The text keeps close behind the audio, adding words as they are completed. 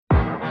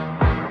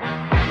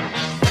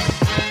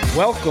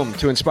Welcome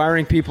to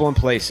Inspiring People and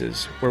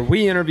Places, where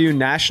we interview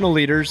national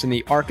leaders in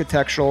the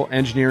architectural,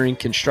 engineering,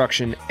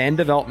 construction, and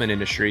development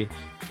industry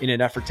in an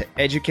effort to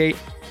educate,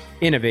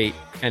 innovate,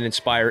 and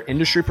inspire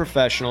industry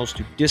professionals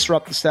to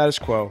disrupt the status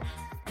quo,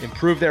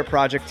 improve their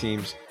project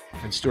teams,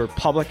 and steward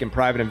public and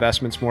private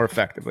investments more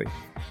effectively.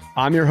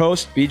 I'm your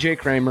host, BJ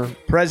Kramer,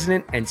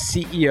 President and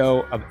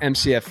CEO of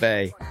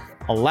MCFA.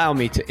 Allow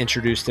me to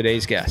introduce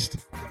today's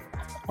guest.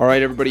 All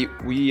right, everybody.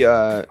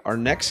 Our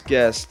next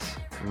guest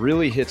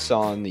really hits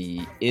on the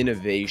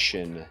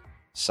innovation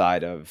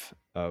side of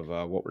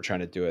what we're trying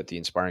to do at the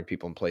Inspiring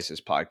People and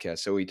Places podcast.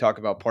 So we talk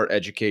about part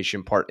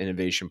education, part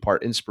innovation,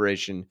 part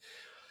inspiration.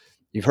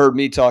 You've heard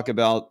me talk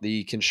about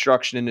the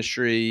construction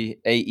industry,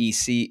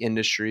 AEC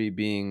industry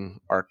being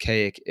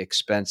archaic,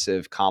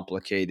 expensive,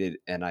 complicated,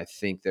 and I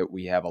think that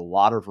we have a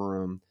lot of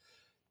room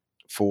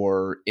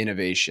for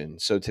innovation.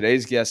 So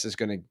today's guest is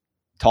going to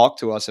talk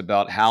to us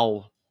about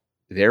how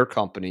their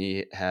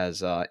company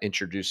has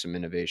introduced some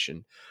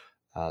innovation.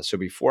 So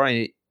before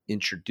I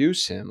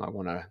introduce him, I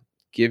want to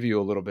give you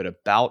a little bit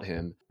about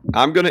him.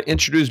 I'm going to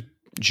introduce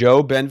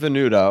Joe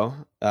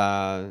Benvenuto.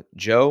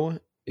 Joe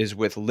is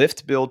with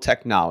Lift Build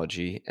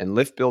Technology, and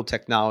Lift Build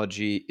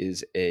Technology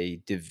is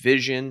a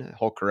division,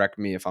 he'll correct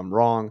me if I'm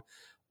wrong,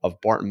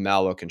 of Barton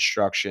Malow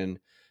Construction.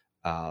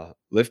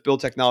 Lift Build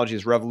Technology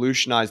has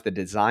revolutionized the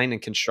design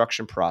and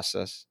construction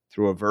process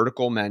through a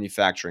vertical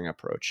manufacturing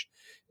approach.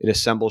 It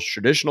assembles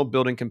traditional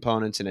building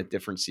components in a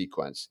different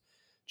sequence.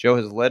 Joe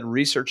has led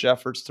research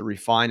efforts to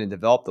refine and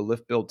develop the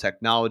Lift Build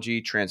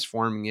technology,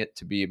 transforming it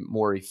to be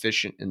more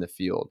efficient in the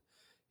field.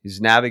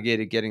 He's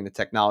navigated getting the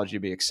technology to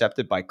be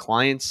accepted by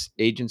clients,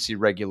 agency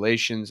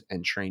regulations,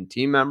 and trained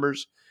team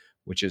members,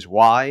 which is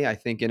why I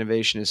think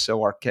innovation is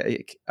so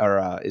archaic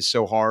or is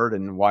so hard,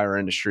 and why our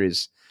industry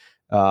is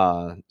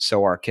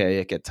so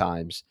archaic at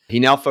times. He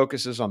now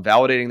focuses on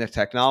validating the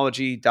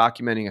technology,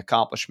 documenting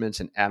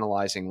accomplishments, and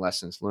analyzing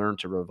lessons learned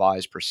to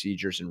revise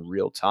procedures in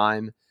real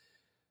time.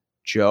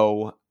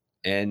 Joe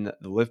and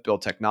the Lift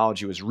Build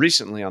technology was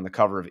recently on the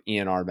cover of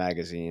ENR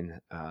magazine.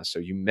 So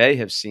you may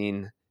have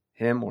seen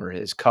him or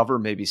his cover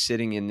maybe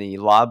sitting in the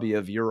lobby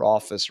of your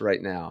office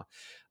right now.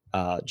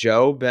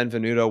 Joe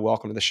Benvenuto,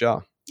 welcome to the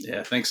show.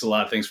 Yeah, thanks a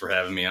lot. Thanks for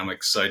having me. I'm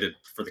excited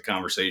for the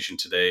conversation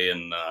today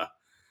and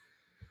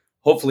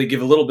hopefully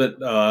give a little bit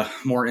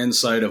more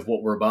insight of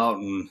what we're about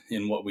and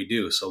in what we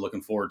do. So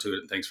looking forward to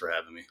it. And thanks for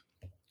having me.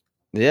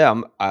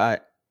 Yeah, I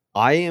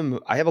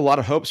have a lot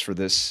of hopes for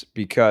this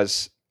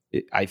because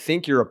I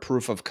think you're a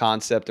proof of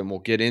concept, and we'll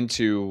get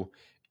into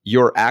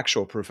your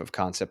actual proof of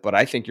concept, but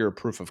I think you're a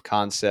proof of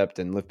concept,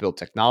 and Lift Build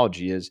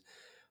Technology is,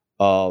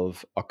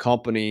 of a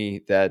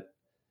company that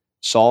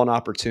saw an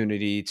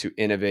opportunity to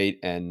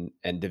innovate and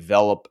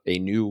develop a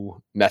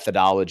new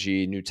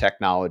methodology, new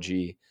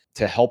technology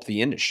to help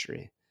the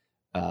industry.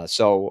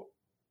 So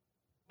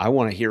I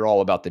want to hear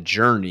all about the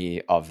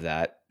journey of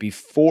that.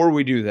 Before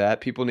we do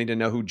that, people need to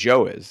know who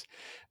Joe is.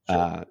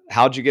 Sure.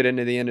 How'd you get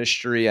into the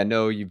industry? I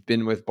know you've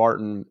been with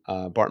Barton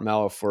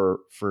Malow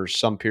for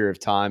some period of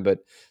time, but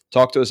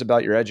talk to us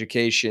about your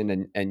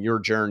education and your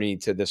journey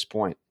to this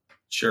point.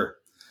 Sure.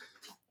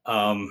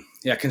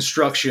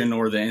 Construction,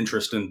 or the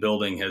interest in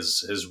building,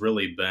 has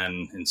really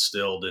been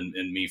instilled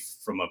in me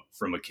from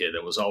a kid.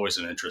 It was always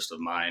an interest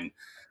of mine.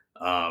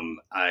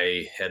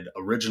 I had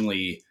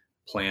originally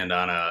planned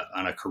on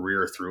a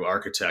career through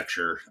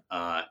architecture.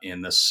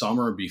 In the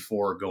summer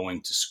before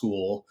going to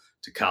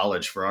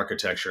college for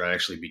architecture, I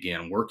actually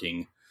began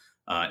working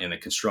in the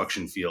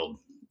construction field.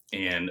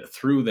 And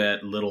through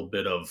that little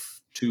bit of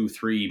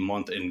 2-3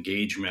 month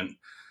engagement,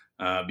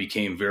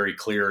 became very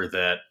clear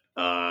that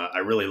I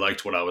really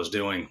liked what I was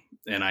doing,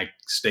 and I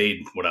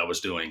stayed what I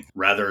was doing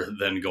rather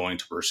than going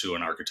to pursue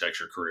an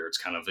architecture career. It's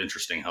kind of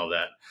interesting how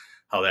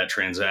that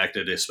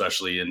transacted,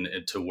 especially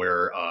to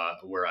where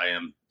I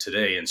am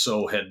today. And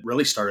so had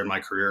really started my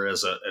career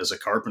as a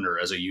carpenter,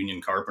 as a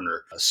union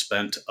carpenter.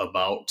 Spent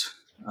about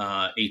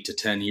 8 to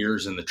 10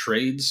 years in the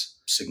trades.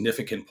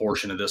 Significant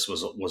portion of this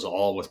was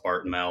all with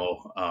Barton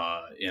Malow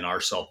in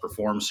our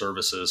self-perform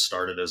services.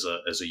 Started as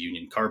a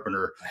union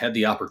carpenter. Had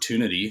the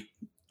opportunity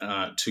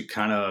to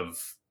kind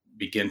of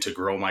begin to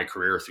grow my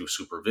career through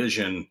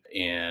supervision,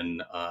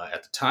 and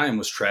at the time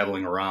was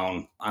traveling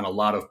around on a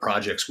lot of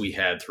projects we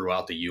had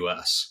throughout the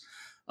U.S.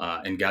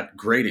 And got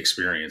great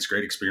experience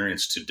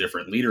to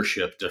different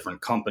leadership, different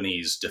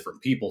companies,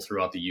 different people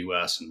throughout the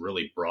U.S., and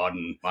really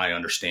broadened my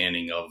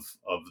understanding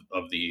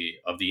of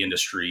the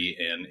industry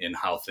and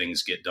how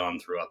things get done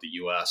throughout the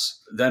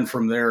U.S. Then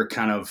from there,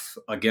 kind of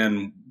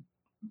again,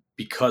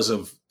 because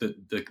of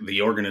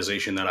the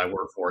organization that I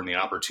work for and the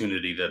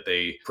opportunity that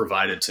they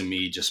provided to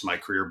me, just my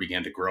career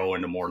began to grow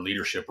into more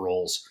leadership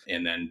roles,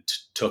 and then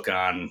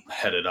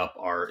headed up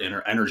our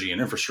energy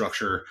and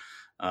infrastructure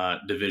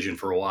division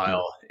for a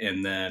while.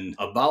 And then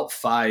about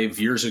 4 to 5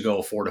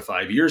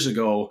 years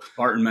ago,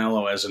 Barton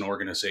Malow as an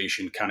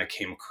organization kind of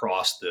came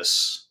across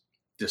this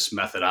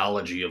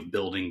methodology of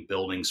building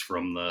buildings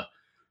from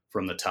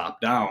the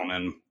top down.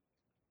 And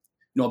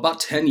about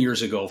 10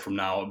 years ago from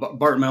now,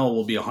 Barton Malow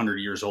will be 100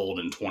 years old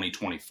in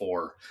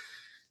 2024.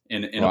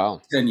 And about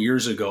Wow. 10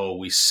 years ago,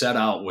 we set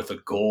out with a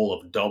goal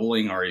of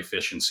doubling our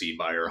efficiency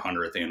by our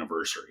 100th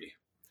anniversary.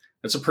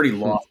 That's a pretty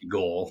Hmm. lofty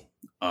goal.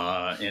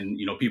 And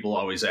people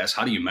always ask,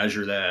 how do you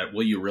measure that?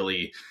 Will you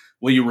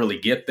really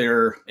get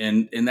there?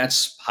 And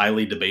that's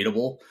highly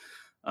debatable.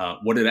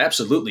 What it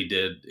absolutely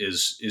did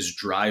is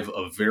drive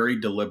a very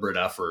deliberate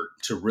effort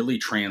to really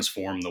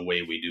transform the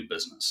way we do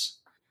business.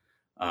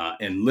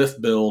 And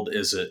Lift Build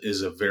is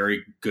a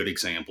very good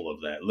example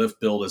of that. Lift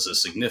Build is a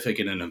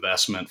significant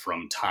investment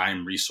from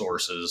time,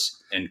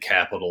 resources, and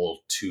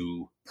capital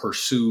to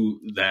pursue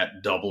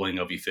that doubling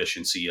of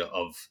efficiency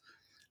of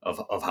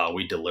how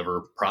we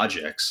deliver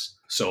projects.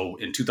 So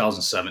in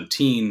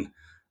 2017,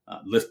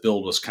 Lift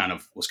Build was kind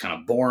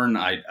of born.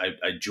 I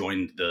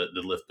joined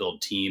the Lift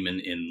Build team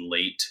in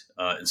late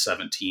in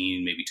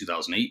 17, maybe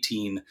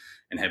 2018,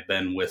 and have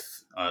been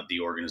with the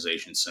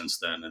organization since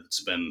then. And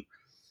it's been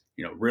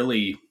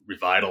really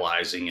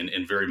revitalizing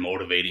and very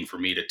motivating for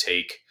me to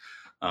take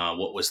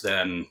what was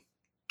then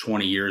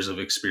 20 years of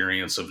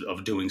experience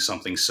of doing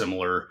something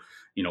similar,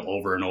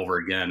 over and over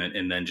again,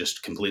 and then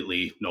just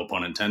completely, no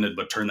pun intended,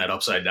 but turn that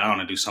upside down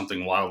and do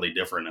something wildly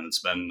different. And it's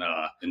been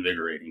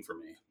invigorating for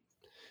me.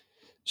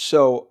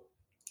 So,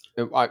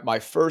 my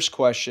first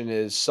question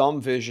is some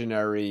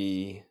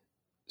visionary,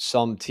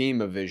 some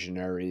team of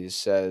visionaries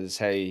says,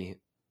 hey,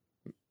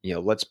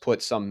 let's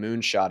put some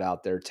moonshot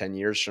out there 10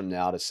 years from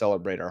now to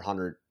celebrate our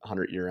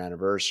 100 year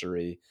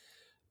anniversary.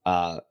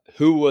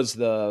 Who was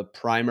the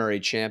primary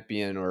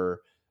champion,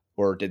 or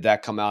did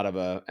that come out of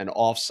an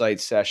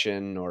offsite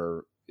session,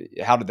 or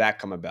how did that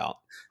come about?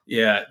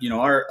 Yeah,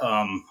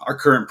 our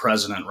current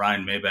president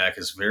Ryan Maybach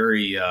is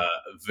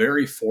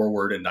very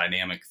forward and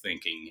dynamic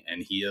thinking,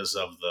 and he is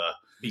of the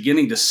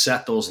beginning to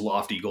set those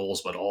lofty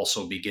goals, but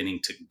also beginning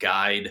to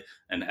guide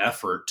an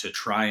effort to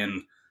try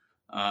and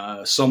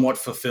somewhat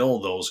fulfill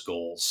those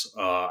goals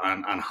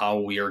on how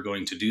we are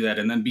going to do that,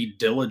 and then be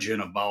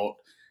diligent about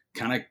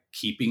kind of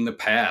keeping the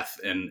path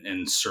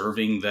and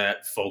serving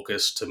that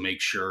focus to make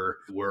sure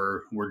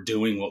we're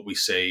doing what we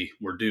say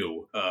we're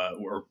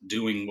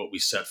doing what we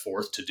set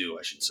forth to do,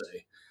 I should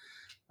say.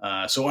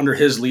 So under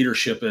his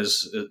leadership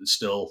is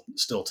still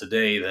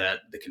today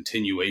that the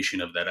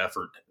continuation of that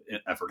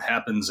effort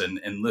happens,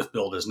 and Lift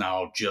Build is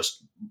now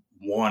just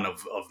one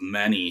of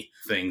many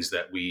things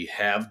that we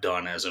have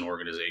done as an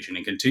organization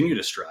and continue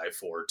to strive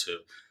for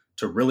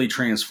to really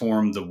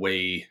transform the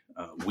way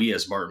we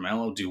as Barton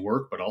Malow do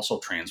work, but also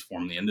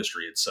transform the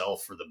industry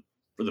itself for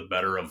the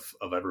better of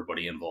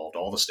everybody involved,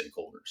 all the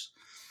stakeholders.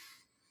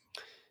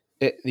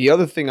 The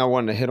other thing I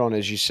wanted to hit on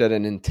is you said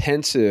an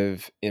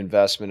intensive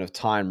investment of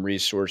time,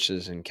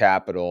 resources, and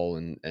capital,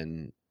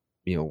 and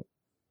you know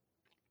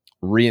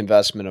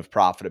reinvestment of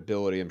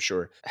profitability. I'm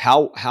sure.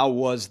 How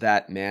was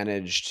that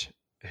managed?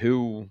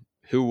 Who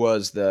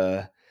was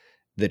the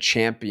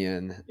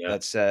champion Yeah.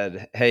 that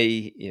said,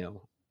 "Hey,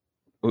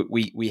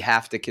 we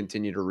have to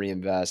continue to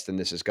reinvest, and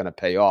this is going to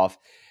pay off,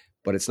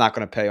 but it's not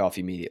going to pay off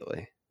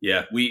immediately."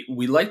 Yeah, we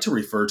like to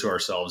refer to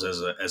ourselves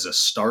as a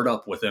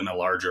startup within a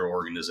larger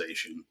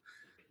organization.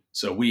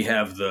 So we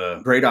have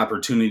the great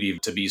opportunity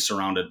to be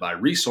surrounded by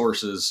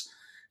resources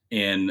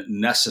and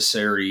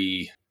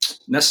necessary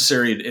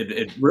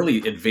it really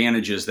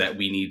advantages that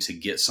we need to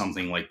get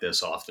something like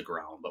this off the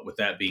ground. But with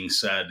that being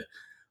said,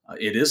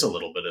 it is a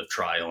little bit of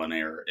trial and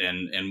error,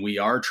 and we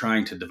are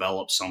trying to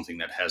develop something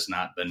that has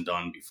not been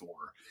done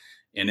before.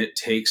 And it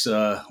takes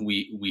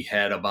we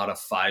had about a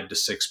 5 to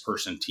 6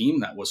 person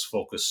team that was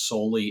focused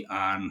solely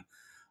on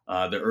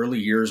the early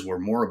years were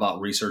more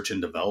about research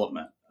and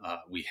development.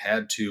 We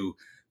had to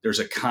There's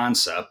a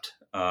concept,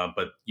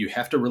 but you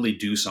have to really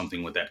do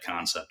something with that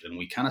concept, and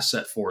we kind of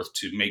set forth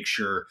to make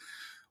sure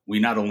we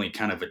not only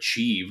kind of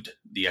achieved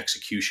the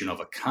execution of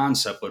a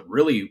concept, but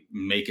really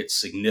make it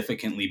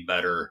significantly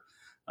better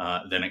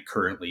than it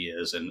currently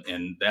is.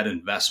 And that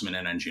investment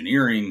in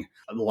engineering,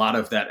 a lot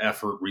of that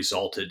effort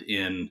resulted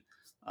in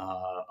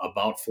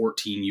about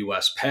 14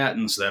 US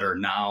patents that are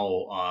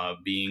now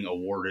being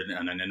awarded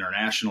on an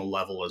international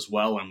level as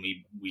well. And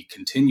we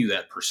continue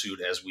that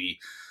pursuit as we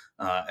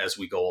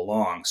go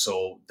along.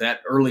 So the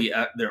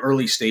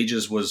early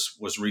stages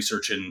was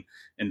research and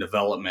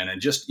development,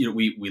 and just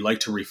we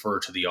like to refer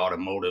to the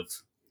automotive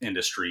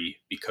industry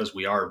because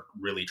we are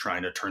really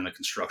trying to turn the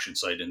construction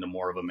site into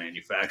more of a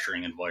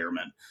manufacturing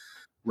environment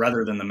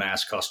rather than the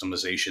mass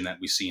customization that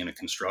we see in a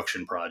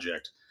construction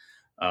project.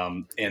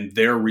 And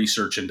their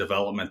research and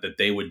development that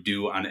they would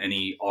do on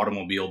any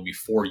automobile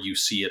before you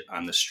see it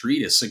on the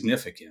street is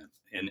significant.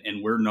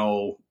 And we're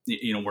no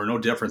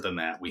different than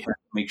that. We have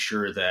to make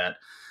sure that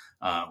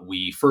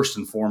we first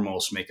and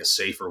foremost make a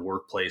safer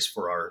workplace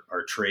for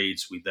our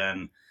trades. We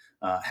then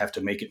have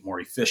to make it more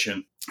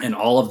efficient, and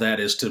all of that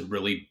is to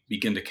really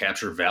begin to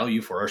capture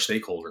value for our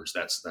stakeholders.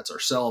 That's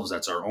ourselves,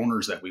 that's our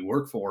owners that we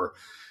work for,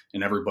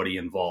 and everybody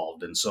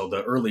involved. And so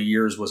the early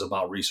years was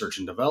about research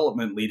and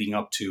development, leading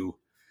up to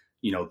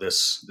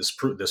this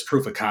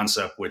proof of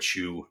concept, which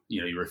you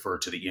refer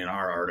to the ENR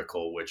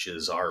article, which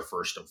is our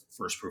first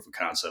proof of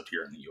concept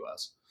here in the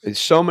U.S.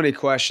 So many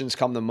questions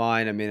come to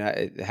mind. I mean,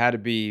 it had to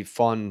be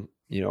fun,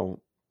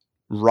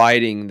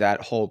 writing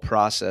that whole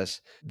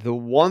process. The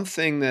one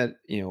thing that,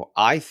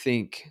 I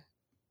think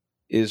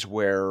is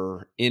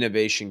where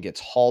innovation gets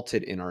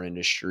halted in our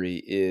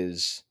industry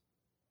is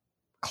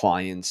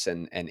clients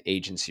and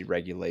agency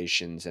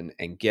regulations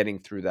and getting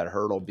through that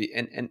hurdle.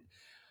 And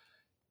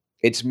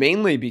it's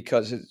mainly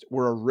because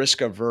we're a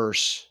risk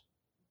averse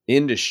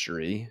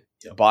industry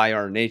Yep. by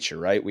our nature,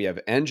 right? We have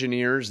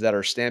engineers that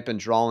are stamping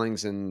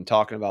drawings and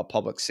talking about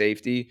public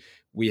safety.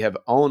 We have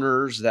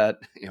owners that,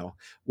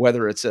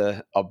 whether it's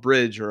a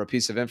bridge or a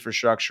piece of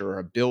infrastructure or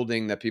a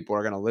building that people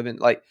are going to live in,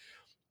 like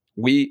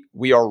we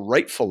are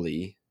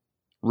rightfully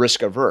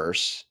risk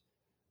averse,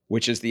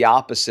 which is the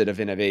opposite of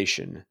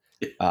innovation.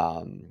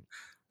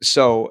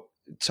 So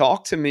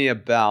talk to me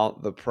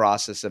about the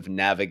process of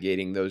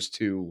navigating those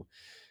two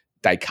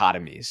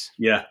dichotomies.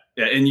 Yeah.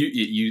 And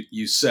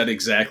you said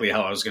exactly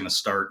how I was going to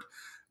start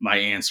my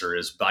answer.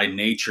 Is by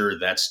nature,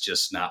 that's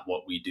just not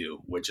what we do,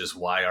 which is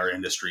why our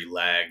industry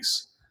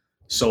lags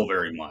so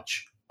very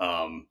much.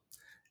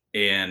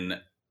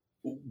 And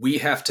we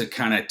have to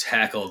kind of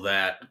tackle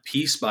that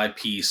piece by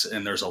piece.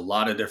 And there's a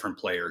lot of different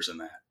players in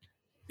that,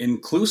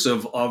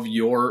 inclusive of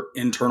your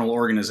internal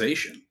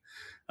organization.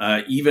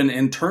 Even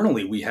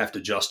internally, we have to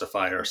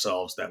justify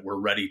ourselves that we're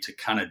ready to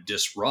kind of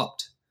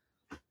disrupt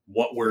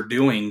what we're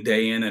doing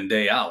day in and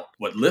day out.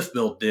 What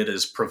LiftBuild did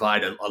is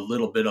provide a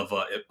little bit of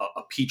a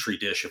petri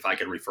dish, if I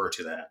could refer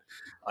to that,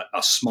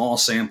 a small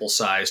sample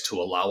size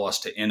to allow us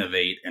to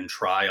innovate and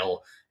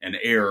trial and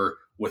error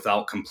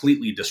without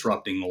completely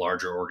disrupting the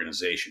larger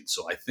organization.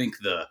 So I think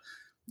that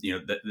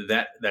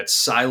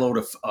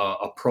siloed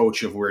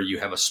approach of where you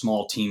have a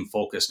small team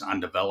focused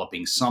on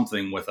developing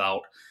something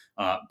without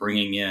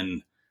bringing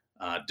in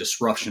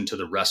disruption to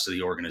the rest of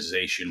the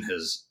organization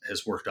has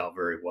worked out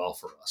very well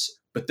for us.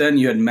 But then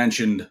you had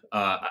mentioned,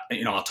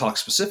 I'll talk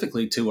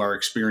specifically to our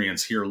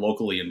experience here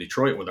locally in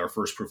Detroit with our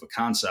first proof of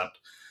concept.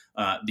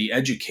 The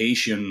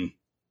education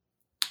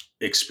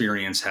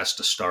experience has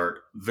to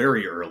start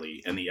very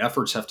early, and the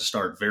efforts have to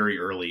start very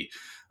early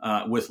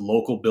with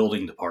local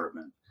building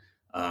department.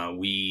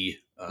 We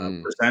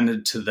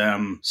presented to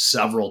them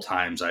several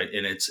times, and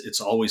it's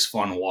always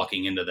fun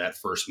walking into that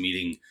first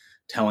meeting,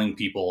 telling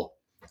people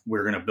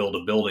we're going to build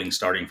a building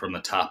starting from the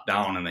top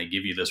down, and they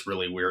give you this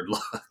really weird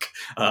look.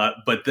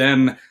 But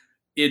then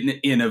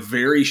in a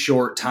very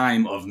short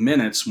time of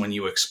minutes, when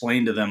you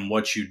explain to them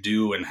what you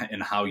do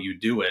and how you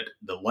do it,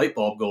 the light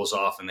bulb goes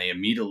off and they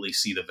immediately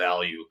see the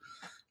value,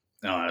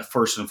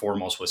 first and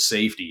foremost with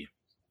safety.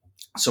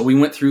 So we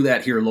went through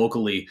that here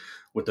locally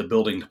with the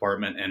building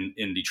department and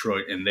in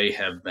Detroit, and they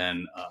have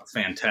been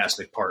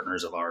fantastic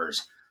partners of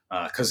ours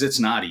because it's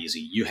not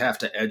easy. You have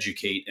to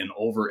educate and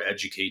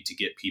over-educate to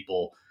get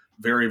people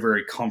very,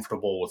 very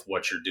comfortable with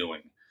what you're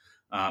doing.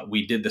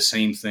 We did the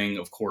same thing,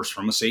 of course,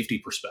 from a safety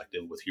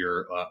perspective with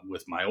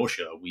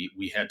MIOSHA.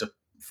 We had to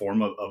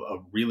form a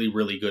really,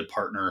 really good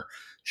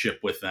partnership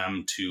with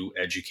them to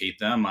educate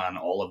them on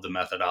all of the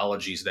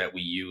methodologies that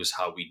we use,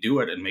 how we do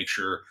it, and make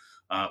sure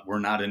we're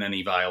not in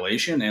any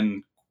violation,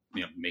 and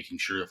making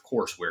sure, of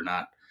course, we're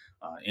not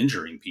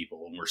injuring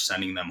people and we're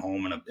sending them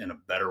home in a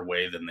better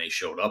way than they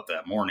showed up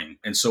that morning.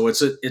 And so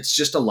it's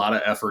just a lot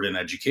of effort in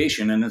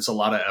education, and it's a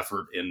lot of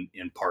effort in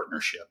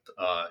partnership.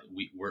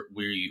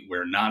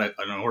 We're not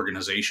an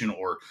organization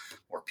or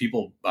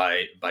people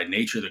by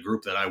nature. The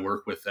group that I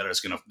work with that is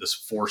going to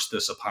force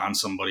this upon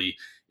somebody.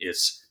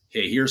 It's,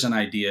 hey, here's an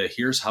idea.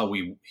 Here's how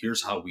we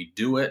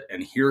do it,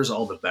 and here's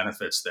all the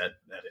benefits that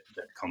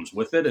comes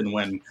with it. And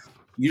when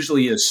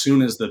usually, as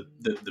soon as the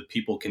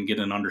people can get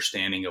an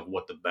understanding of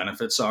what the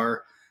benefits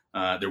are,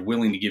 they're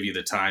willing to give you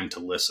the time to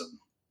listen.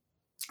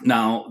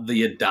 Now,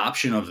 the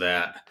adoption of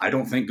that, I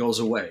don't think goes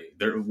away.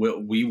 We're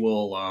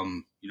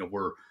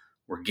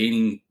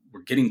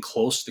getting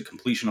close to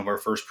completion of our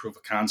first proof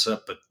of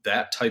concept, but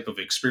that type of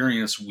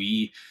experience,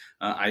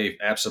 I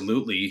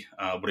absolutely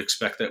would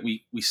expect that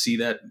we see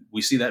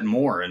that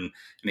more. And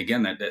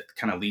again, that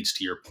kind of leads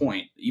to your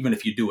point. Even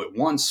if you do it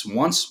once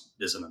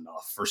isn't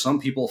enough. For some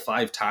people,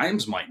 5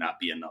 times might not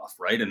be enough,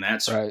 right? And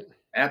that's right.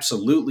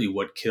 Absolutely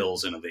what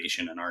kills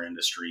innovation in our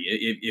industry.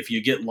 If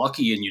you get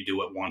lucky and you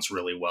do it once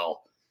really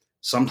well,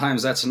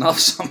 sometimes that's enough.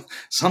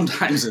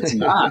 Sometimes it's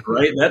not,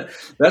 right?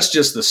 That's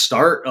just the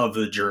start of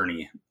the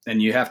journey,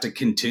 and you have to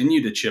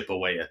continue to chip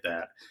away at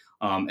that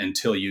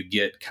until you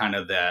get kind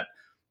of that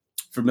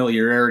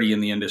familiarity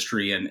in the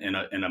industry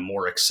and a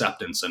more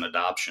acceptance and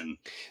adoption.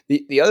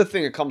 The other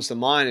thing that comes to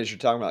mind is you're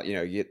talking about,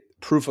 you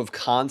get proof of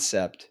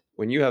concept.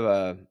 When you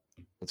have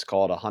let's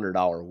call it $100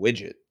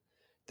 widget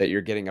that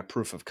you're getting a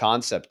proof of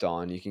concept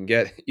on, you can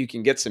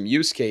get some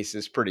use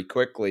cases pretty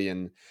quickly.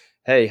 And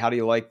hey, how do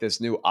you like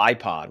this new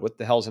iPod? What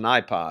the hell's an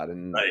iPod?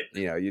 And right.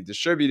 You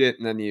distribute it,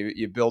 and then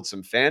you build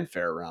some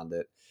fanfare around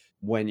it.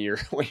 When you're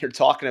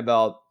talking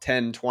about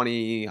 10,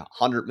 20,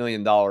 $100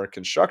 million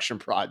construction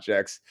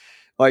projects,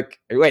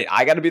 like, wait,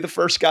 I got to be the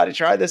first guy to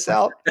try this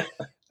out.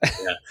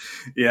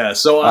 Yeah.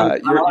 So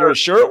you're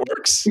sure it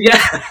works?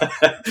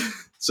 Yeah.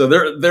 So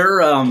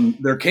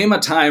there came a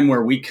time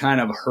where we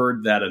kind of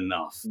heard that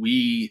enough.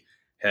 We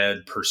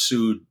had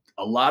pursued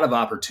a lot of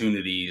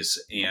opportunities,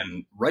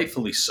 and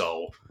rightfully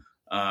so.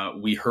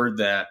 We heard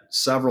that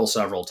several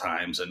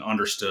times and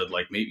understood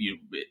like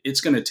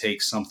it's going to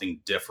take something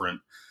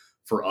different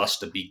for us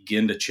to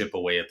begin to chip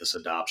away at this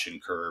adoption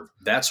curve.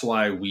 That's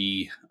why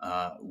we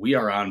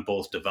are on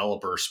both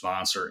developer,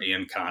 sponsor,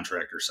 and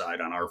contractor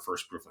side on our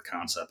first proof of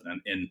concept,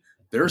 and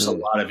there's a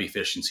lot of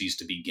efficiencies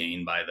to be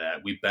gained by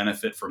that. We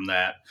benefit from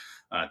that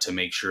to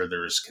make sure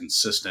there's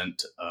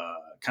consistent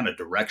kind of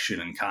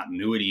direction and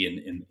continuity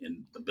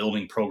in the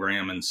building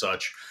program and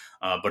such.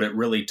 But it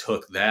really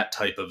took that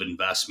type of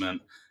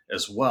investment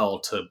as well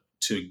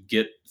to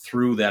get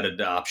through that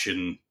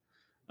adoption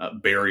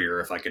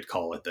barrier, if I could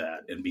call it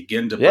that, and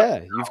begin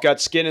to you've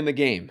got skin in the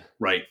game,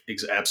 right?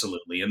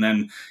 Absolutely. And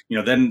then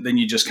then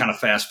you just kind of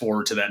fast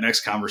forward to that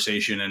next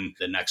conversation, and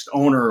the next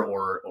owner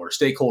or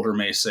stakeholder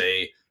may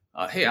say,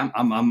 "Hey,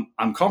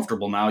 I'm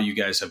comfortable now. You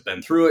guys have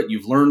been through it.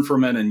 You've learned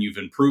from it, and you've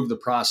improved the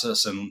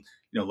process. And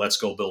let's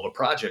go build a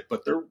project."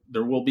 But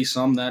there will be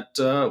some that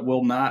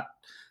will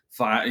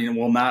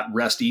not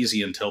rest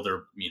easy until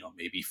they're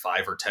maybe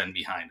 5 or 10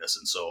 behind us,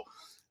 and so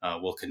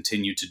we'll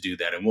continue to do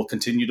that, and we'll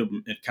continue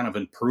to kind of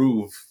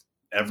improve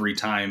every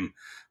time.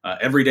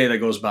 Every day that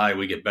goes by,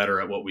 we get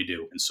better at what we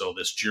do, and so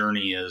this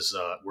journey is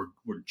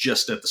we're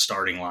just at the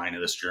starting line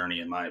of this journey,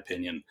 in my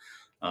opinion.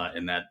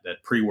 And that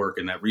pre-work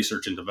and that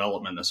research and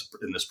development,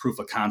 this proof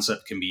of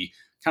concept can be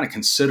kind of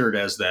considered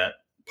as that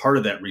part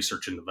of that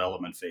research and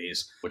development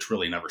phase, which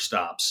really never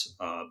stops.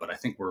 But I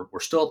think we're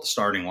still at the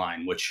starting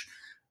line, which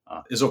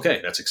is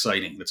okay. That's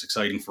exciting. That's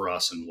exciting for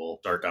us, and we'll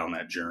start down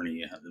that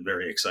journey, a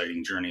very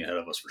exciting journey ahead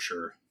of us for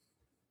sure.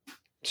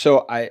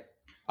 So I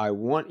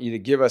want you to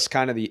give us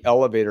kind of the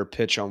elevator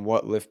pitch on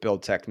what Lift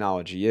Build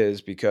Technology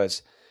is,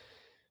 because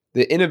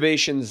the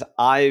innovations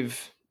I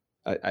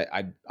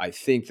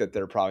think that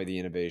they're probably the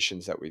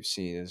innovations that we've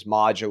seen is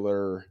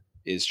modular,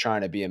 is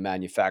trying to be a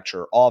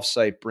manufacturer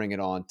offsite, bring it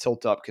on,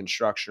 tilt up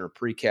construction or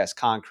precast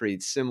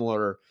concrete,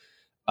 similar.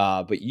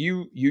 But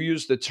you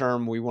use the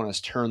term, we want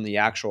to turn the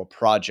actual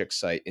project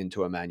site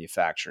into a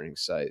manufacturing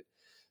site.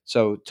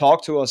 So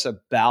talk to us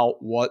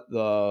about what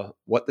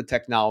the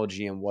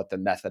technology and what the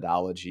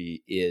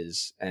methodology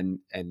is, and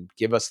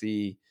give us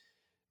the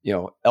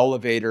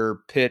elevator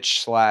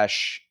pitch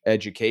 /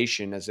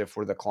 education as if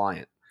we're the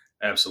client.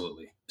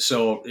 Absolutely.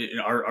 So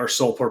our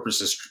sole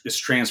purpose is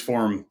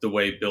transform the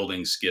way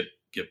buildings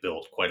get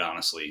built, quite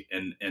honestly.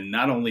 And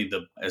not only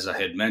as I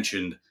had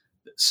mentioned,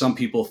 some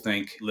people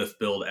think lift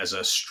build as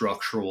a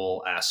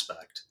structural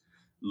aspect.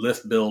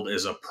 Lift build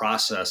is a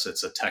process.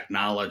 It's a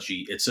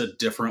technology. It's a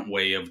different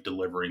way of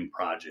delivering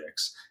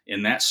projects.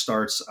 And that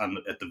starts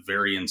at the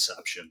very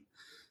inception.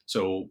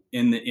 So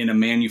in a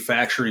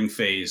manufacturing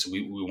phase,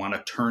 we want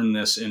to turn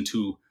this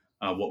into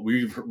what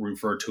we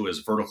refer to as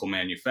vertical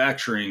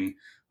manufacturing,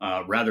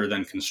 rather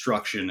than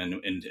construction.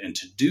 And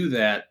to do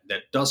that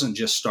doesn't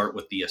just start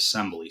with the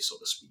assembly, so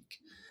to speak.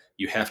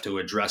 You have to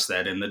address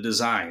that in the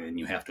design, and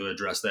you have to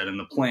address that in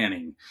the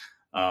planning.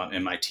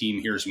 And my team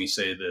hears me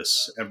say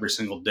this every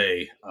single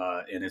day,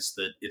 and it's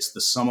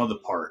the sum of the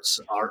parts.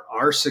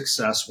 Our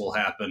success will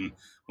happen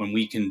when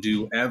we can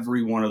do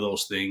every one of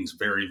those things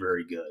very,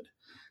 very good.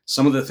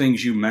 Some of the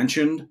things you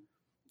mentioned,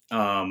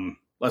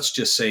 let's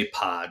just say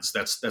pods.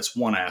 That's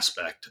one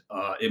aspect.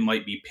 It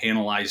might be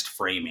panelized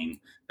framing.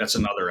 That's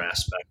another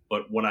aspect.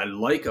 But what I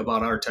like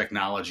about our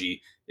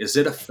technology is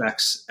it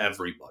affects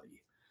everybody.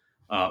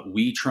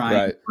 We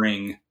try to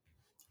bring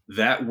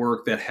that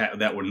work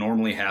that would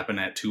normally happen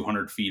at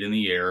 200 feet in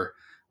the air,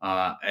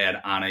 and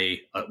on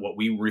what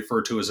we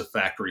refer to as a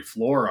factory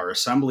floor, our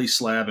assembly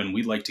slab, and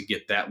we'd like to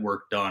get that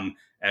work done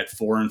at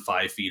 4 and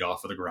 5 feet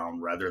off of the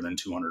ground rather than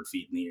 200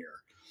 feet in the air.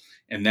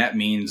 And that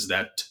means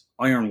that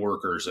iron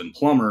workers and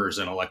plumbers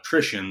and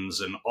electricians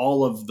and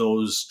all of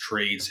those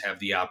trades have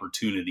the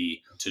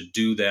opportunity to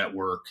do that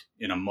work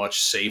in a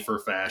much safer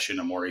fashion,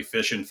 a more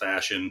efficient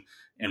fashion,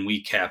 and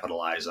we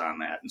capitalize on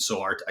that. And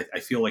so I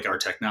feel like our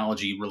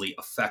technology really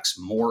affects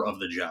more of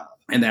the job.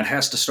 And that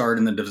has to start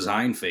in the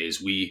design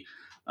phase. We've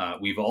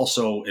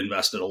also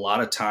invested a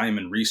lot of time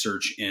and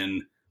research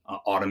in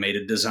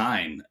automated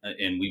design,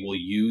 and we will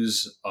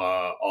use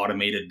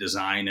automated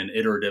design and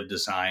iterative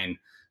design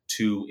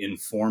to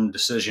inform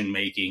decision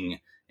making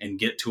and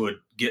get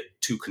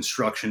to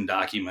construction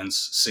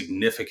documents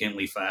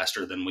significantly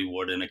faster than we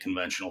would in a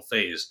conventional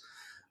phase.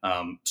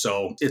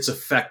 So it's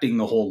affecting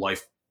the whole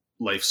life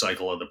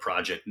cycle of the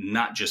project,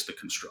 not just the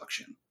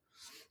construction.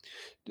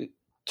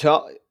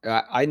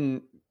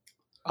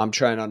 I'm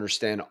trying to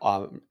understand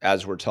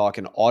as we're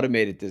talking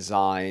automated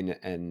design,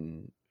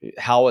 and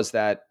how is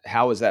that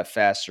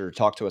faster?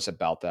 Talk to us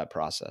about that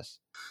process.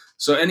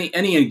 So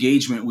any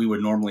engagement we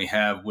would normally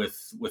have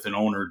with an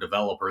owner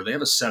developer, they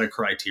have a set of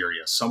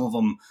criteria. Some of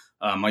them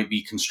might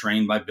be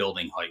constrained by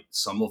building height.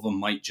 Some of them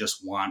might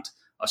just want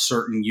a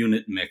certain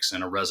unit mix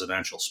in a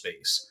residential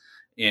space.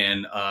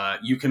 And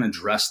you can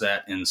address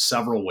that in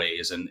several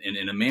ways. And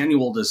in a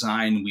manual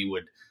design, we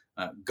would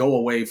go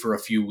away for a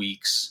few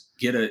weeks,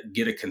 get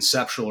a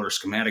conceptual or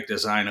schematic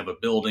design of a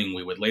building.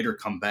 We would later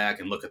come back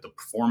and look at the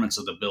performance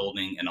of the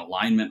building and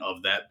alignment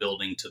of that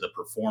building to the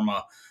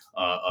performa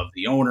of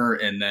the owner,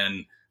 and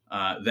then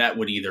that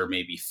would either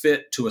maybe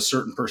fit to a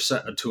certain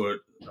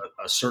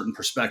a certain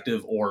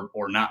perspective or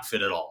not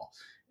fit at all.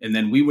 And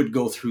then we would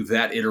go through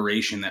that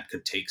iteration that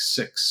could take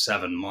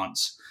 6-7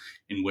 months,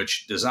 in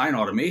which design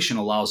automation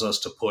allows us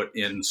to put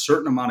in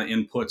certain amount of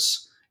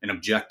inputs and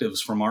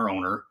objectives from our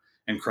owner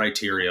and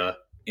criteria,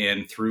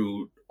 and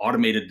through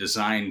automated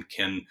design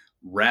can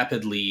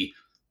rapidly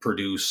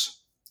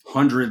produce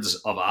hundreds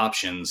of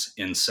options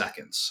in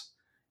seconds.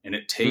 And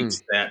it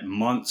takes that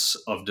months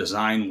of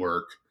design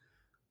work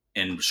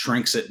and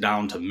shrinks it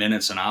down to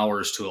minutes and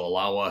hours to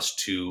allow us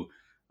to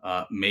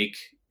make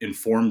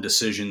informed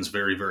decisions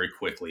very, very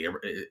quickly.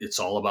 It's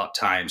all about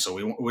time. So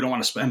we don't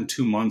want to spend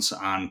 2 months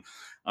on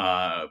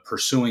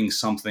pursuing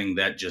something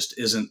that just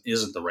isn't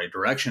the right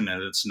direction,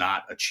 and it's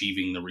not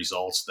achieving the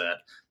results that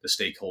the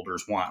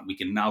stakeholders want. We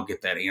can now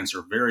get that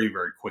answer very,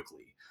 very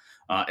quickly,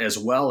 as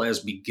well as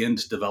begin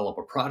to develop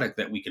a product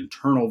that we can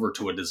turn over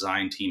to a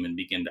design team and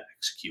begin to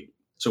execute.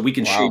 So we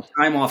can shave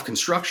time off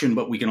construction,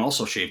 but we can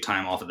also shave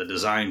time off of the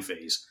design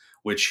phase,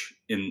 which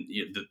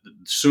the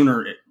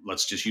sooner,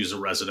 let's just use a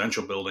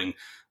residential building,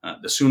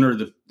 the sooner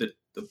the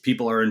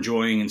people are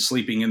enjoying and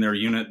sleeping in their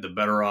unit, the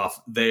better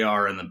off they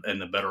are, and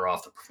the better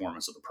off the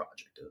performance of the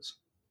project is.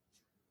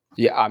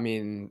 Yeah, I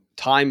mean,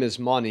 time is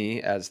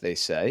money, as they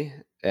say,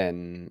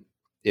 and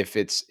if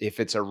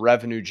it's a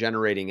revenue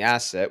generating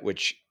asset,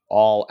 which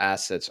all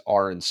assets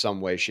are in some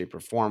way, shape,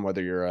 or form,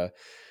 whether you're a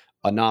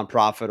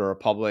nonprofit or a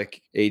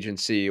public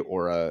agency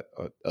or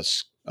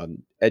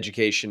an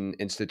education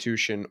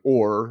institution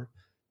or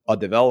a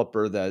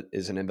developer that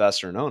is an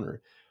investor and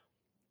owner.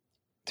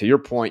 To your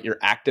point, you're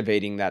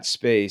activating that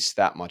space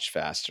that much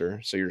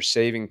faster. So you're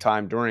saving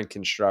time during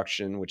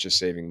construction, which is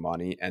saving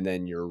money, and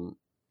then you're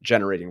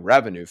generating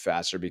revenue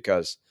faster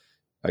because,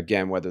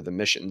 again, whether the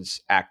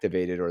mission's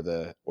activated or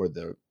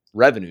the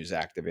revenue's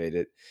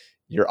activated,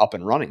 you're up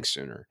and running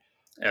sooner.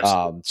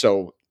 Absolutely.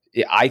 So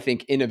I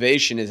think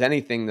innovation is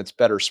anything that's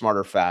better,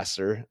 smarter,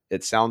 faster.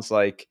 It sounds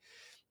like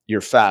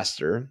you're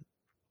faster.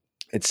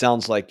 It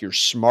sounds like you're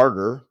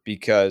smarter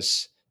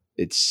because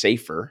it's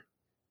safer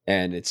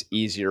and it's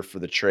easier for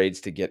the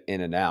trades to get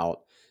in and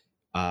out.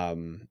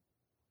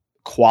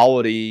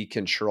 Quality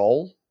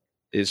control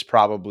is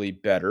probably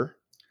better.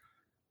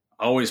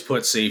 Always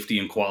put safety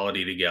and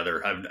quality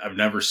together. I've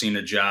never seen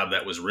a job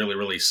that was really,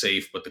 really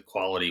safe, but the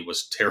quality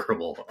was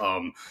terrible.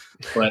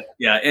 But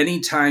yeah,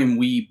 anytime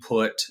we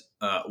put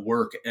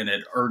work in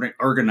an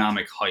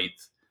ergonomic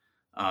height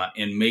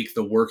and make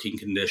the working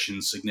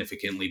conditions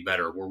significantly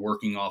better, we're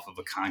working off of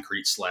a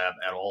concrete slab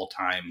at all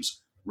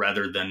times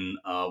rather than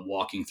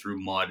walking through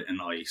mud and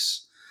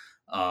ice.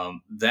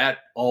 That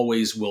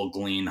always will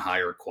glean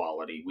higher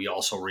quality. We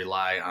also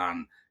rely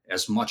on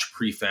as much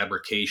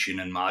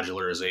prefabrication and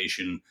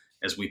modularization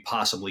as we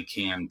possibly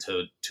can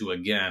to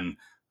again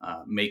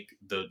make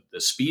the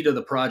speed of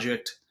the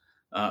project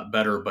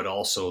better, but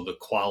also the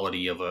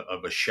quality of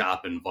a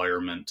shop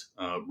environment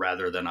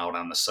rather than out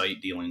on the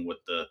site dealing with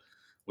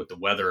the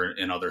weather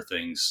and other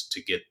things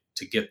to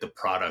get the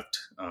product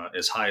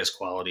as high as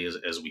quality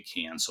as we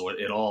can. So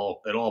it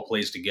all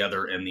plays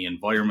together, and the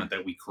environment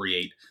that we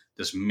create,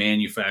 this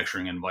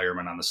manufacturing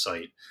environment on the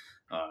site,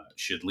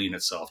 should lean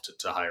itself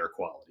to higher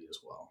quality as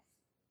well.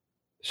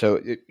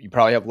 So you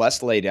probably have less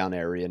laydown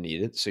area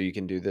needed, so you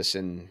can do this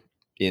in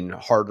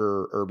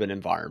harder urban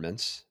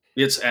environments.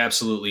 It's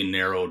absolutely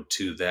narrowed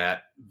to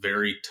that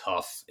very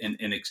tough. And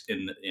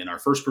in our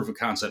first proof of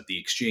concept, the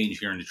Exchange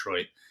here in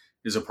Detroit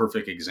is a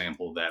perfect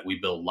example of that. We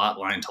build lot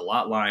line to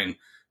lot line.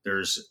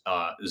 There's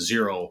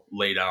zero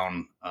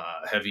laydown,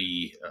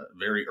 heavy,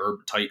 very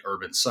tight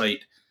urban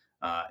site.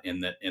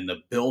 And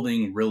the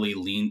building really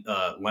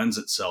lends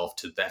itself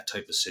to that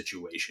type of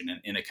situation.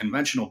 In a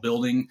conventional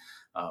building,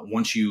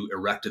 once you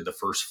erected the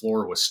first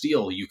floor with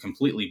steel, you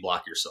completely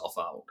block yourself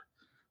out.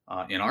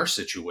 In our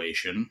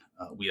situation,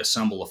 we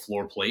assemble a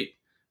floor plate,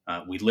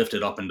 we lift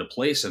it up into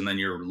place, and then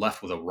you're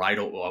left with a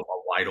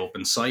wide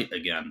open site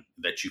again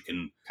that you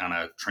can kind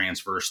of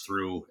transverse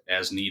through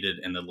as needed.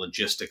 And the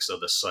logistics of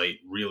the site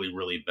really,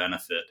 really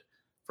benefit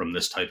from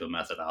this type of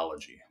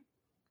methodology.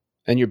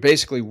 And you're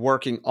basically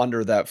working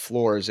under that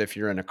floor as if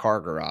you're in a car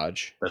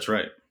garage. That's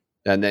right.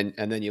 And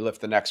then you lift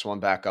the next one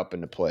back up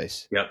into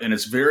place. Yeah, and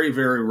it's very,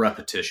 very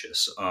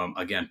repetitious.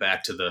 Again,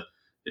 back to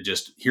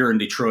just here in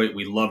Detroit,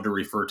 we love to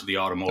refer to the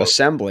automotive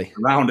assembly,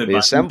 the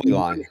assembly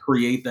line.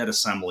 Create that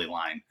assembly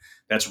line.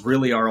 That's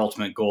really our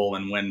ultimate goal.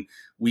 And when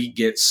we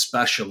get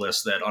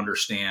specialists that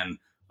understand,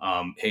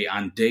 hey,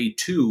 on day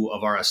 2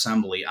 of our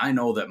assembly, I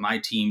know that my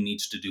team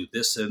needs to do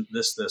this and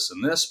this, this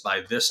and this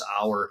by this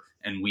hour,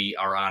 and we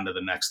are on to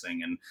the next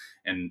thing.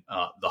 And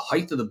the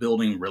height of the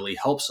building really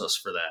helps us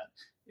for that.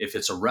 If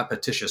it's a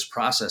repetitious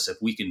process, if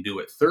we can do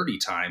it 30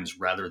 times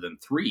rather than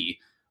 3,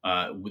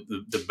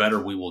 the better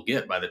we will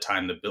get by the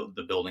time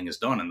the building is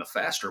done, and the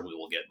faster we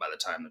will get by the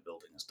time the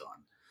building is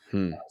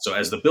done. So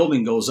as the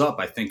building goes up,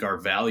 I think our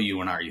value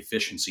and our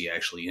efficiency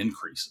actually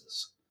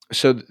increases.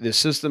 So the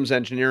systems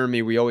engineer in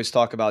me, we always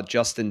talk about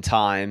just in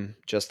time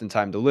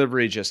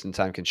delivery, just in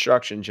time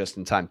construction, just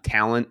in time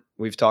talent.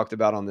 We've talked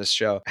about on this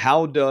show.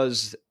 How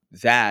does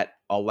that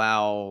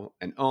allow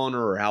an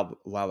owner or how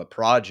allow the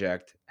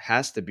project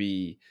has to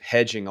be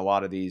hedging a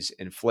lot of these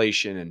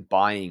inflation and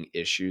buying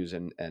issues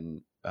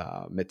and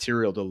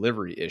material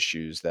delivery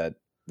issues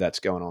that's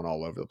going on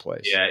all over the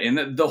place? Yeah,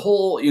 and the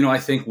whole, I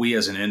think we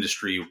as an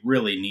industry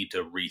really need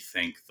to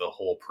rethink the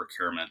whole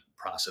procurement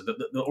process.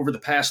 Over the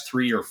past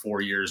 3 or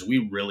 4 years,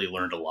 we really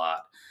learned a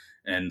lot,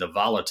 and the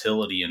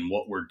volatility in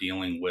what we're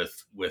dealing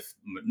with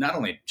not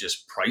only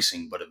just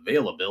pricing but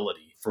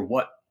availability for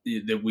what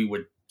that we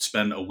would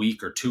spend a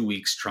week or 2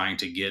 weeks trying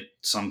to get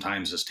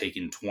sometimes is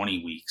taking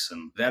 20 weeks,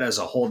 and that as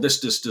a whole,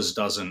 this just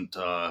doesn't,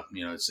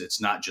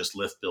 it's not just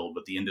lift build,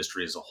 but the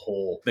industry as a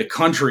whole, the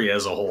country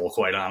as a whole,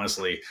 quite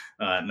honestly,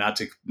 not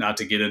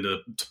to get into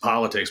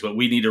politics, but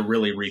we need to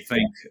really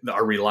rethink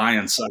our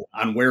reliance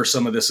on where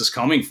some of this is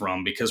coming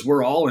from, because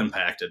we're all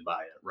impacted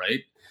by it,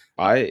 right?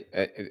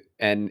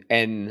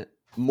 And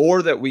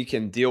more that we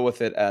can deal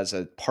with it as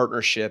a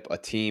partnership, a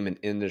team, an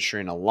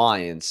industry, an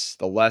alliance,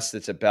 the less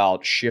it's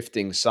about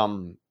shifting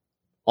some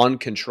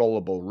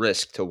uncontrollable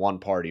risk to one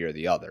party or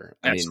the other.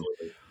 I mean,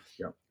 Absolutely.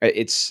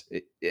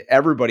 Yeah.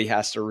 everybody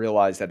has to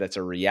realize that it's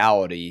a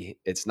reality.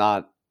 It's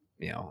not,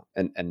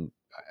 and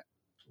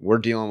we're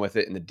dealing with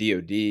it in the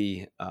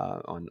DoD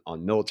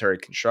on military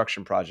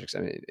construction projects. I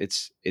mean,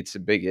 it's a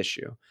big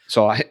issue.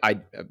 So I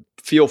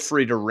feel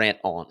free to rant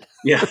on.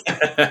 Yeah,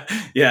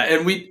 yeah,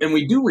 and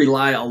we do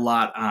rely a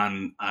lot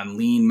on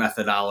lean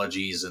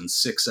methodologies and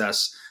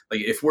success.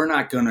 Like, if we're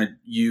not going to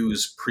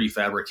use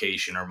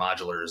prefabrication or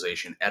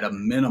modularization, at a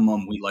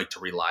minimum, we like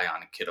to rely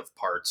on a kit of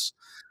parts.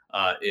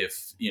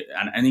 If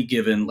on any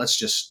given, let's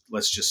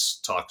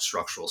just talk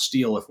structural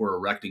steel. If we're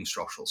erecting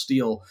structural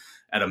steel,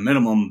 at a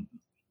minimum,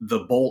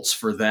 the bolts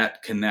for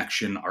that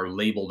connection are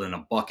labeled in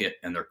a bucket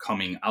and they're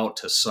coming out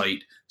to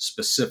site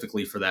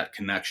specifically for that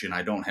connection.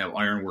 I don't have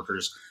iron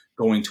workers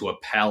going to a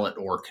pallet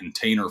or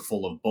container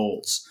full of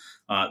bolts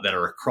that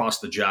are across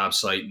the job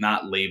site,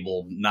 not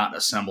labeled, not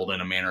assembled in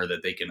a manner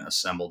that they can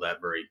assemble that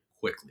very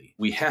quickly.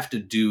 We have to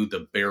do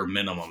the bare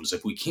minimums.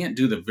 If we can't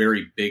do the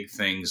very big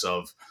things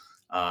of,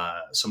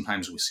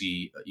 sometimes we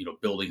see,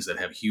 buildings that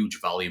have huge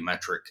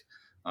volumetric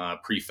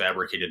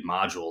prefabricated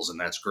modules, and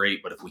that's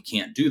great. But if we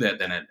can't do that,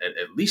 then at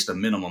least a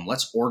minimum,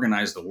 let's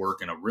organize the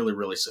work in a really,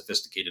 really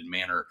sophisticated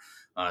manner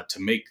to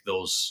make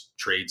those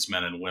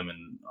tradesmen and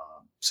women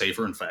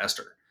safer and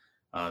faster.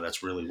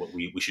 That's really what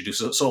we should do.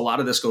 So a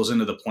lot of this goes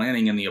into the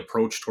planning and the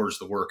approach towards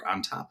the work,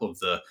 on top of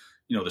the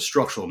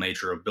structural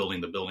nature of building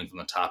the building from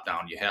the top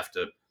down. You have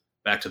to,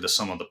 back to the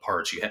sum of the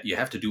parts. You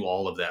have to do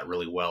all of that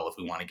really well if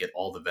we want to get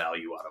all the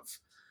value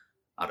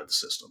out of the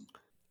system.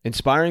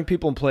 Inspiring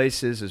People and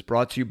Places is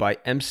brought to you by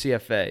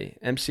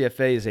MCFA.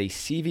 MCFA is a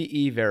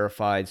CVE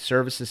verified,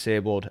 service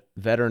disabled,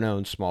 veteran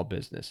owned small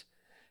business.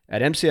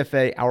 At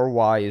MCFA, our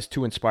why is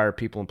to inspire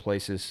people and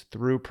places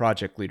through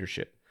project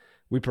leadership.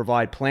 We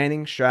provide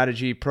planning,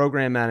 strategy,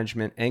 program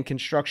management, and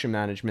construction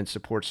management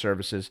support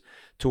services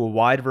to a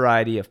wide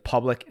variety of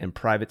public and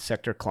private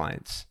sector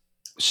clients.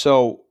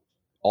 So,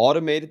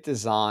 automated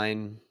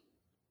design,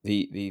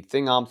 the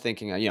thing I'm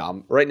thinking,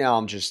 right now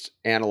I'm just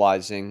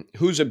analyzing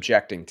who's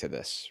objecting to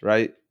this,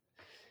 right?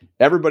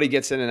 Everybody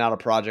gets in and out of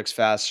projects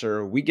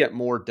faster. We get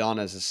more done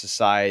as a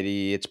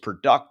society. It's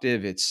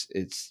productive.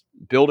 It's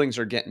buildings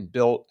are getting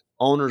built.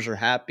 Owners are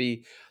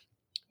happy.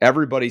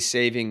 Everybody's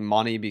saving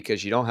money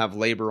because you don't have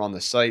labor on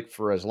the site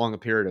for as long a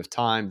period of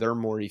time. They're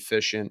more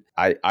efficient.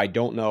 I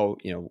don't know,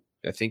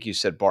 I think you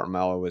said Barton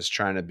Malow was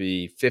trying to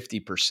be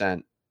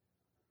 50%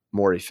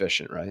 more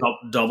efficient, right?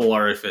 Double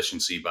our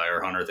efficiency by our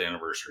 100th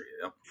anniversary.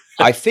 Yep.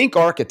 I think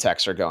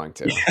architects are going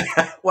to.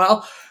 Yeah.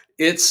 Well,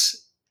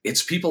 it's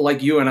people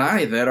like you and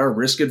I that are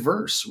risk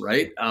adverse,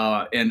 right?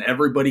 And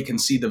everybody can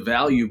see the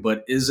value,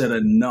 but is it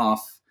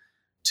enough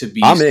to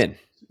be? I'm in.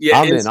 Yeah,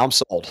 I'm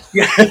sold.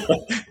 Yeah.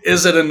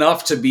 Is it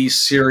enough to be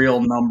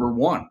serial number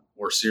one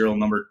or serial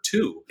number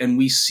two? And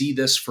we see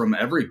this from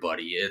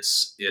everybody.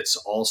 It's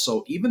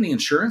also even the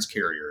insurance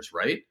carriers,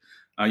 right?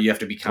 You have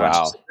to be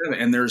conscious of them.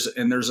 And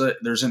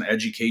there's an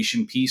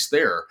education piece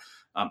there.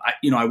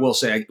 I will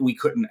say we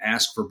couldn't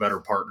ask for better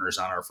partners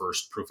on our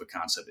first proof of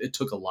concept. It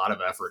took a lot of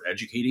effort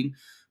educating,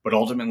 but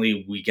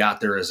ultimately we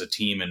got there as a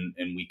team, and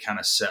we kind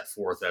of set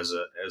forth as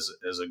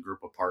a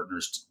group of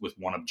partners with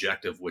one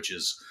objective, which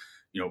is,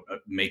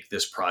 make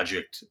this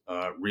project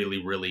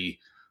really, really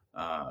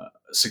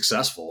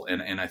successful.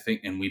 And I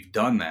think, and we've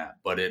done that,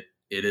 but it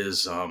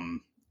is,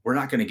 we're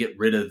not going to get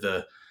rid of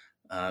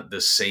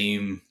the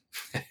same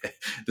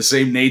the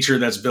same nature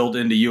that's built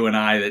into you and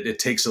I. That it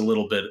takes a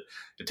little bit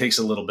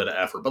of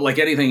effort, but like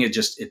anything,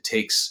 it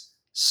takes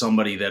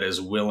somebody that is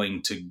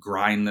willing to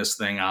grind this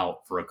thing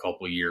out for a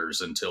couple of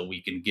years until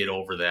we can get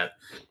over that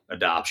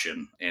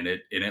adoption. And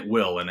it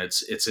will, and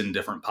it's in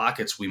different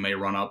pockets. We may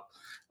run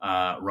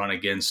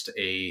against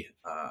an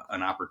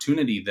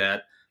opportunity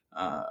that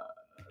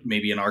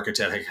maybe an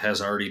architect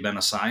has already been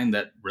assigned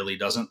that really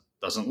doesn't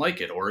doesn't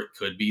like it, or it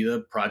could be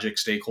the project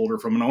stakeholder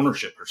from an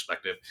ownership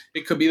perspective.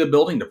 It could be the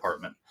building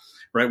department,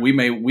 right? We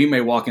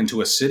may walk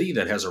into a city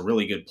that has a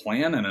really good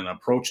plan and an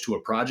approach to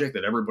a project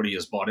that everybody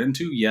has bought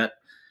into, yet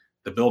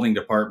the building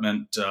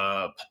department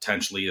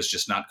potentially is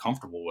just not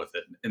comfortable with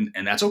it,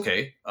 and that's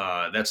okay.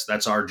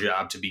 That's our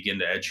job to begin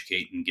to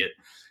educate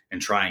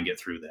and try and get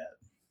through that.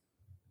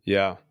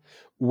 Yeah.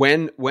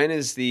 When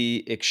is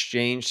the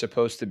exchange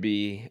supposed to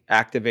be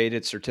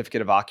activated,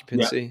 certificate of Yeah,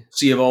 occupancy?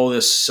 see of all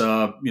this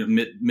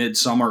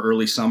midsummer,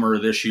 early summer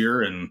this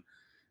year, and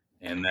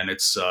then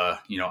it's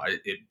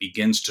it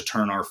begins to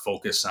turn our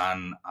focus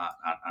on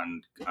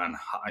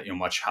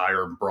much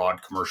higher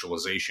broad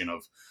commercialization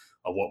of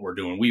what we're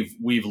doing.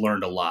 We've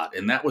learned a lot,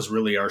 and that was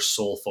really our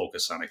sole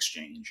focus on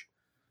exchange.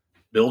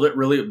 Build it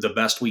really the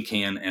best we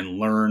can and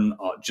learn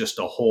just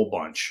a whole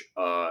bunch,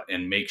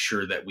 and make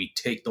sure that we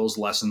take those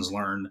lessons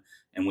learned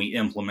and we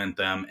implement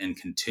them and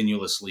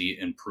continuously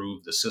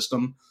improve the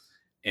system.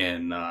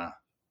 And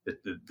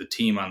the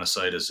team on the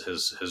site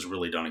has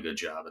really done a good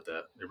job at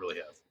that. They really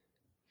have.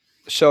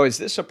 So is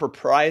this a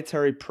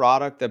proprietary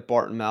product that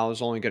Barton Malow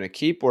is only going to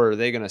keep, or are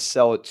they going to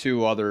sell it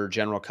to other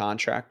general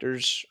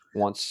contractors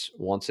once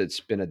it's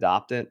been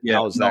adopted? Yeah,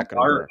 How is no, that going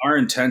to work? our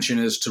intention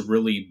is to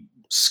really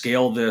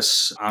scale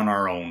this on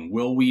our own.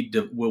 Will we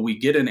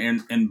get in?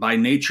 And by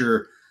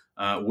nature,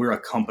 we're a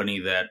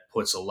company that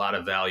puts a lot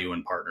of value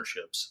in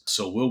partnerships.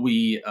 So will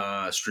we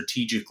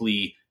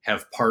strategically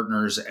have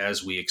partners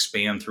as we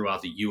expand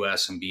throughout the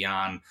U.S. and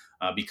beyond,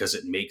 because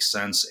it makes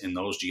sense in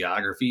those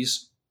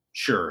geographies?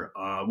 Sure.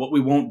 What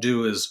we won't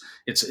do is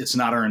it's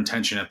not our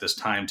intention at this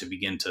time to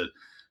begin to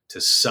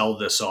sell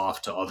this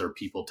off to other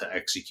people to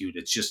execute.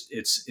 It's just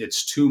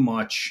it's too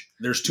much.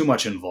 There's too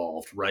much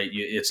involved, right?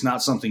 It's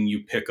not something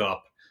you pick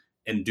up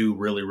and do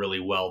really, really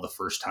well the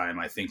first time.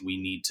 I think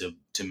we need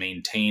to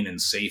maintain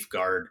and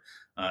safeguard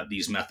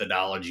these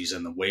methodologies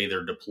and the way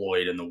they're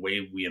deployed and the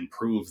way we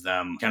improve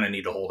them. Kind of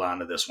need to hold on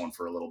to this one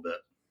for a little bit.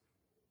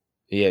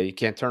 Yeah, you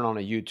can't turn on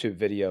a YouTube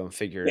video and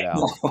figure it out.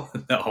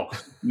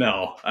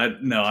 No,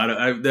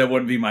 that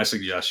wouldn't be my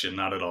suggestion.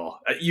 Not at all.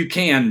 You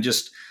can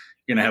just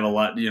gonna have a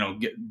lot,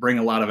 bring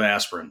a lot of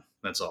aspirin.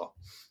 That's all.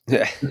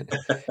 Yeah.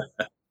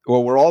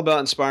 Well, we're all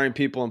about inspiring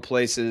people and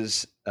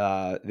places.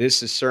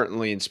 This is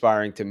certainly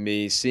inspiring to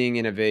me. Seeing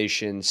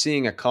innovation,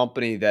 seeing a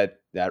company that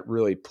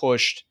really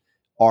pushed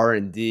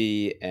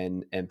R&D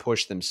and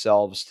pushed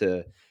themselves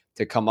to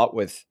come up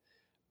with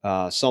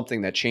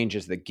something that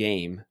changes the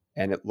game.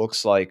 And it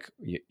looks like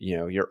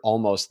you're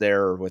almost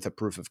there with a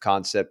proof of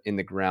concept in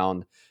the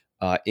ground,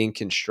 in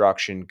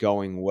construction,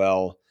 going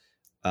well.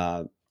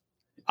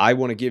 I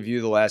want to give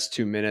you the last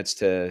 2 minutes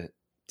to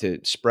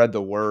spread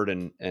the word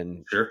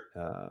and Sure.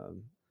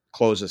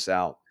 close us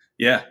out.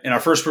 Yeah, in our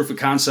first proof of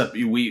concept,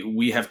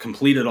 we have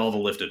completed all the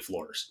lifted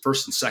floors.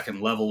 First and second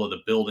level of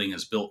the building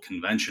is built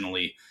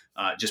conventionally,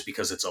 just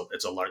because it's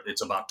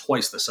about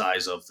twice the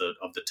size of the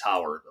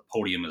tower. The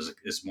podium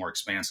is more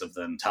expansive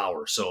than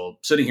tower. So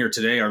sitting here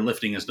today, our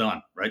lifting is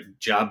done. Right,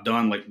 job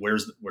done. Like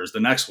where's the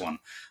next one?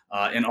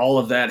 And all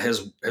of that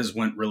has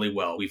went really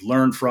well. We've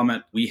learned from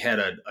it. We had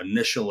an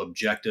initial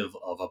objective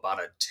of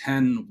about a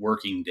 10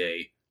 working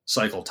day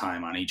cycle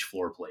time on each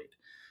floor plate.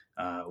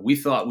 We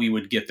thought we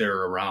would get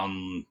there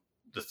around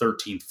the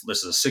 13th.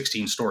 This is a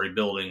 16-story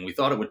building. We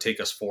thought it would take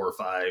us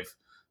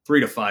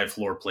 3 to 5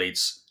 floor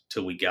plates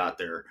till we got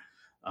there.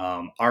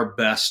 Our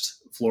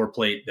best floor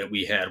plate that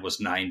we had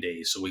was 9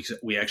 days. So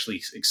we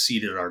actually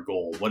exceeded our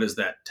goal. What does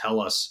that tell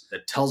us?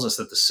 That tells us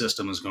that the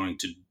system is going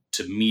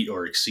to meet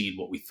or exceed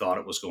what we thought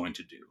it was going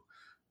to do.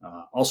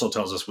 Also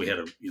tells us we had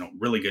a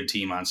really good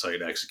team on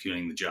site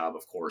executing the job,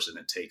 of course, and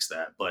it takes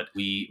that. But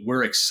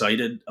we're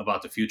excited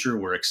about the future.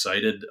 We're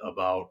excited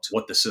about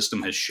what the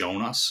system has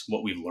shown us,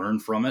 what we've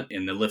learned from it,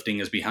 and the lifting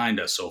is behind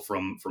us. So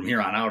from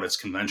here on out, it's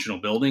conventional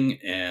building,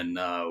 and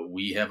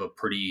we have a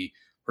pretty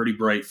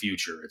bright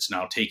future. It's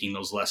now taking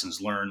those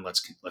lessons learned.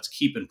 Let's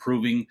keep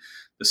improving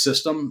the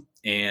system,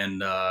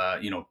 and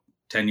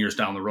 10 years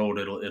down the road,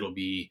 it'll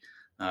be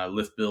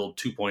Lift Build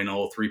 2.0,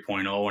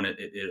 3.0, and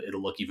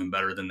it'll look even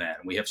better than that.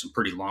 And we have some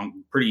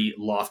pretty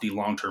lofty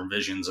long-term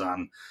visions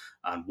on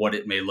what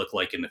it may look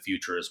like in the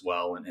future as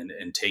well,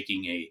 and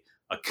taking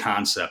a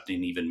concept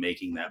and even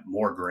making that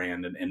more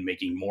grand and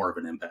making more of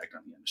an impact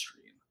on the industry.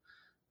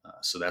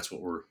 So that's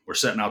what we're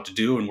setting out to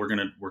do, and we're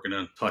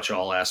gonna touch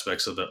all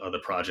aspects of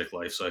the project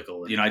life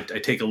cycle. I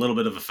take a little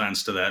bit of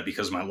offense to that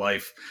because my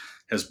life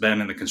has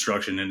been in the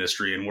construction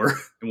industry, and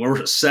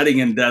we're setting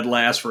in dead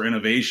last for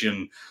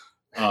innovation.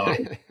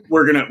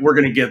 We're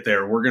gonna get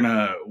there. We're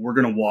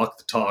gonna walk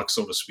the talk,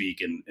 so to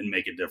speak, and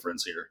make a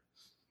difference here.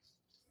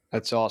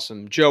 That's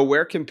awesome. Joe,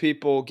 where can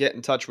people get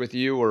in touch with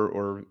you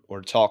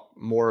or talk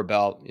more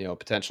about,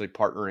 potentially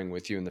partnering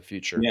with you in the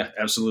future? Yeah,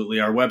 absolutely.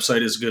 Our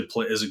website is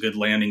a good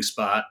landing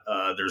spot.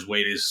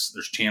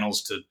 There's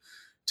channels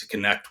to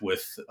connect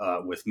with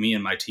me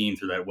and my team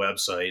through that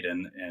website,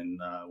 and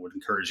would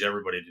encourage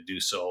everybody to do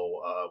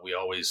so. We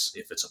always,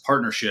 if it's a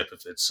partnership,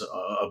 if it's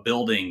a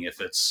building,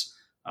 if it's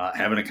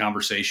having a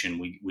conversation.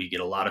 We get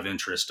a lot of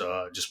interest,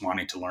 just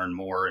wanting to learn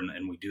more.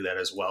 And we do that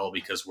as well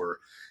because we're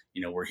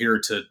here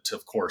to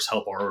of course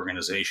help our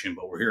organization,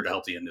 but we're here to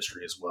help the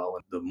industry as well.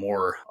 And the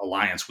more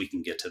alliance we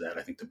can get to that,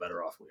 I think the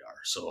better off we are.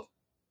 So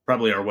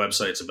probably our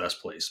website's the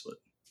best place, but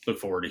look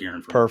forward to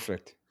hearing from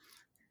Perfect.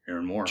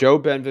 Hearing more. Joe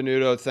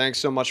Benvenuto, thanks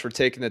so much for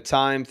taking the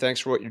time. Thanks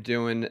for what you're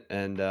doing,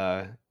 and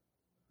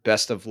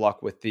best of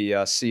luck with the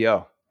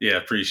CO. Yeah,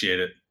 appreciate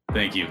it.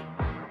 Thank you.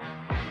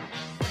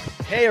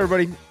 Hey,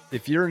 everybody.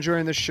 If you're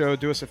enjoying this show,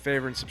 do us a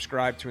favor and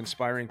subscribe to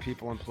Inspiring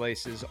People and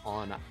Places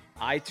on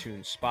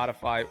iTunes,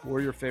 Spotify, or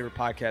your favorite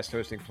podcast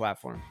hosting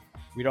platform.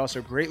 We'd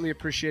also greatly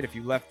appreciate if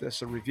you left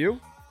us a review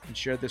and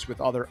shared this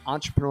with other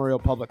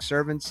entrepreneurial public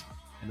servants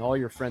and all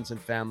your friends and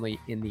family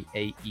in the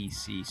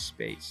AEC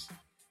space.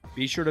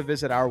 Be sure to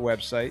visit our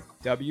website,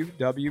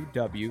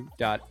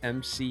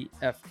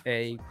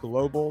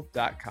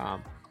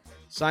 www.mcfaglobal.com.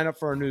 Sign up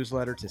for our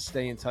newsletter to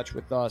stay in touch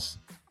with us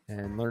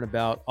and learn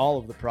about all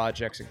of the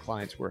projects and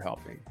clients we're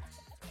helping.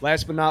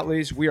 Last but not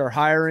least, we are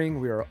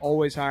hiring. We are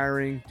always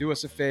hiring. Do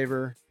us a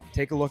favor.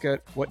 Take a look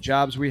at what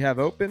jobs we have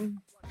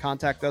open.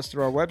 Contact us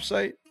through our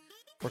website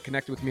or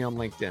connect with me on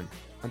LinkedIn.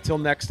 Until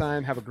next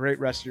time, have a great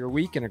rest of your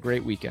week and a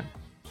great weekend.